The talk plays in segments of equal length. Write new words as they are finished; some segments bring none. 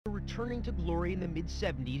returning to glory in the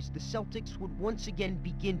mid-70s, the Celtics would once again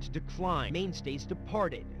begin to decline. Mainstays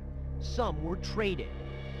departed. Some were traded.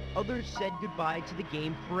 Others said goodbye to the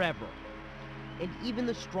game forever. And even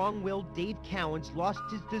the strong-willed Dave Cowens lost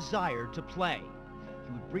his desire to play.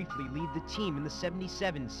 He would briefly lead the team in the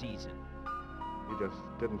 '77 season. He just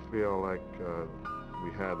didn't feel like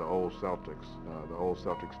we had the old Celtic spirit, the old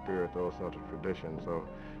Celtic tradition, so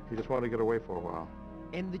he just wanted to get away for a while.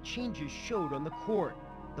 And the changes showed on the court.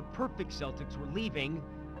 The perfect Celtics were leaving,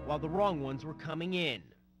 while the wrong ones were coming in.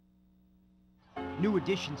 New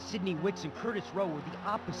additions Sidney Wicks and Curtis Rowe were the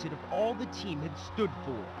opposite of all the team had stood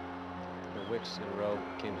for. Wicks and Rowe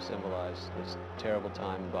came to symbolize this terrible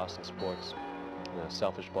time in Boston sports.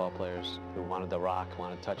 Selfish ball players who wanted the rock,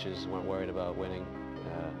 wanted touches, weren't worried about winning.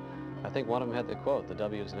 I think one of them had the quote, "The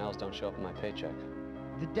W's and L's don't show up in my paycheck."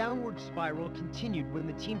 The downward spiral continued when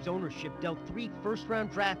the team's ownership dealt 3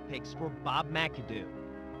 first-round draft picks for Bob McAdoo.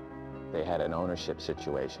 They had an ownership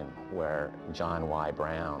situation where John Y.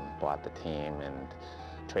 Brown bought the team and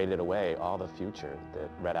traded away all the future that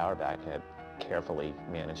Red Auerbach had carefully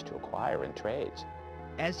managed to acquire in trades.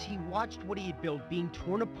 As he watched what he had built being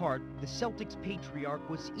torn apart, the Celtics patriarch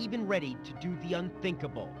was even ready to do the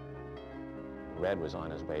unthinkable. Red was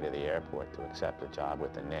on his way to the airport to accept a job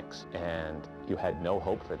with the Knicks, and you had no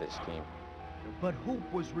hope for this team. But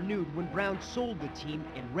hope was renewed when Brown sold the team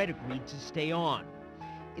and Red agreed to stay on.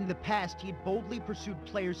 In the past, he had boldly pursued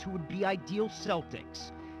players who would be ideal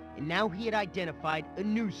Celtics, and now he had identified a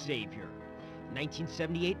new savior. In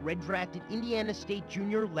 1978, Red drafted Indiana State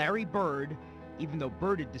junior Larry Bird, even though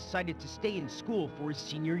Bird had decided to stay in school for his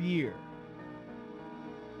senior year.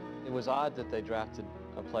 It was odd that they drafted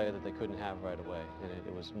a player that they couldn't have right away, and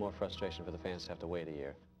it was more frustration for the fans to have to wait a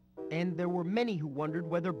year. And there were many who wondered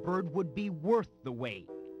whether Bird would be worth the wait.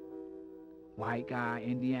 White guy,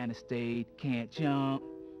 Indiana State, can't jump,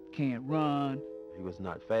 can't run. He was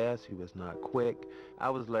not fast, he was not quick. I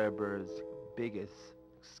was Larry Bird's biggest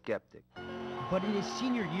skeptic. But in his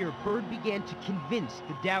senior year, Bird began to convince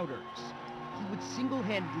the doubters. He would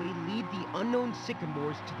single-handedly lead the unknown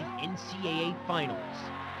Sycamores to the NCAA Finals.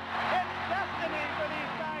 It's destiny for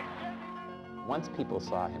these guys. Once people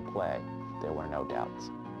saw him play, there were no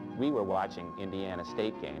doubts. We were watching Indiana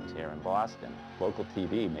State games here in Boston. Local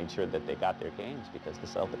TV made sure that they got their games because the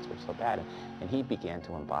Celtics were so bad, and he began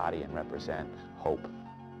to embody and represent hope.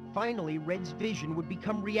 Finally, Red's vision would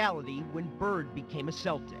become reality when Bird became a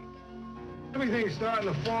Celtic. Everything's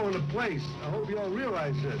starting to fall into place. I hope you all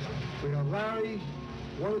realize this. We got Larry,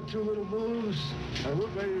 1 or 2 little moves, and we're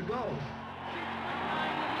ready to go.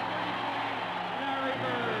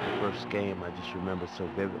 The first game, I just remember so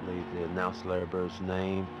vividly, they announced Larry Bird's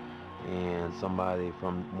name, and somebody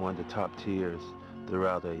from one of the top tiers threw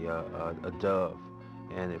out a dove,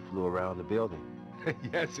 and it flew around the building.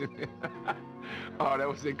 Yes. Oh, that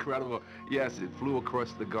was incredible. Yes, it flew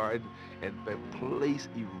across the garden, and the place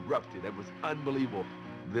erupted. That was unbelievable.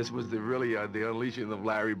 This was the unleashing of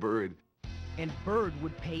Larry Bird. And Bird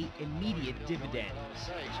would pay immediate dividends.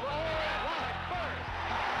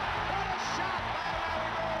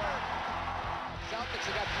 Celtics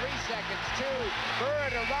have got 3 seconds. 2.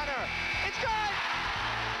 Bird, a runner. It's good!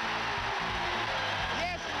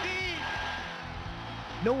 Yes, indeed!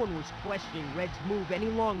 No one was questioning Red's move any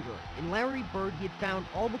longer. In Larry Bird, he had found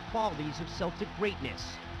all the qualities of Celtic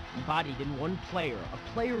greatness, embodied in one player, a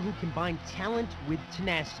player who combined talent with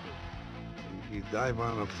tenacity. He'd dive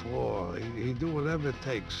on the floor. He'd do whatever it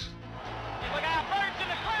takes. Look out, Bird's in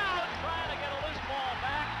the crowd trying to get a loose ball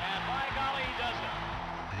back, and by golly, he does it.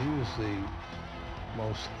 He was the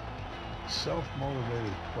most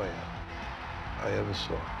self-motivated player I ever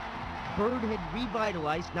saw. Bird had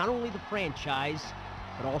revitalized not only the franchise,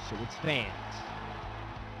 but also its fans.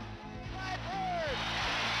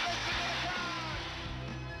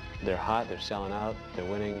 They're hot, they're selling out, they're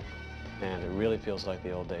winning, and it really feels like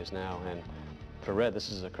the old days now. And for Red, this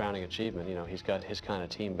is a crowning achievement. You know, he's got his kind of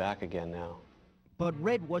team back again now. But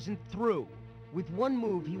Red wasn't through. With one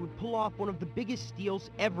move, he would pull off one of the biggest steals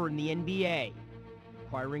ever in the NBA,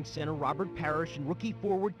 acquiring center Robert Parrish and rookie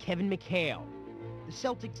forward Kevin McHale. The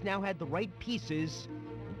Celtics now had the right pieces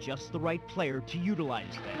and just the right player to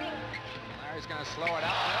utilize them. Larry's going to slow it out.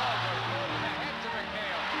 Oh, head to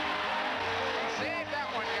McHale. Save that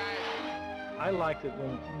one, guys. I liked it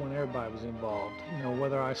when everybody was involved. You know,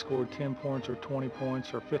 whether I scored 10 points or 20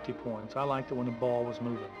 points or 50 points. I liked it when the ball was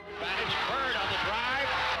moving. Advantage, Bird on the drive.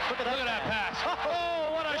 Look at that pass.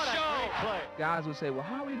 Oh, what a show. Play. Guys would say, well,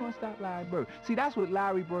 how are we going to stop Larry Bird? See, that's what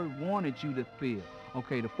Larry Bird wanted you to feel.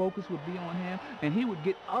 Okay, the focus would be on him, and he would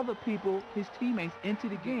get other people, his teammates, into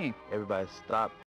the game. Everybody stopped